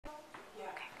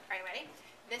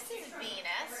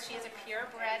Venus. She's a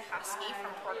purebred husky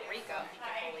from Puerto Rico, if you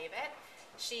can believe it.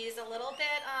 She's a little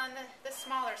bit on the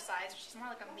smaller side. She's more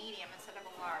like a medium instead of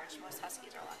a large. Most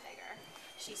huskies are a lot bigger.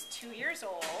 She's 2 years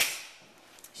old.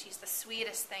 She's the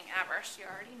sweetest thing ever. She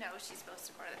already knows she's supposed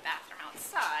to go to the bathroom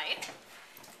outside.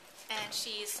 And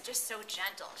she's just so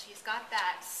gentle. She's got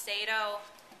that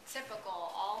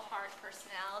typical all-heart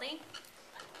personality.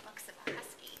 Looks of a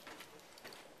husky.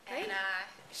 And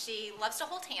she loves to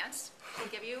hold hands. She'll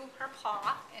give you her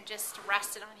paw and just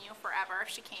rest it on you forever if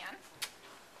she can.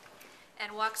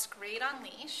 And walks great on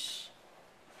leash.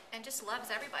 And just loves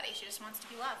everybody. She just wants to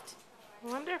be loved.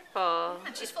 Wonderful.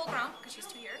 And she's full grown because she's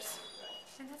 2 years.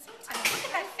 And that's it. Look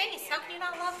at that face. How can you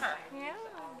not love her? Yeah.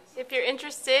 If you're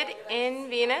interested in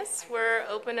Venus, we're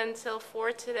open until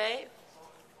 4 today.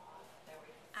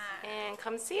 And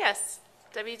come see us.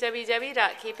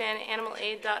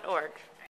 www.capeanimalaid.org.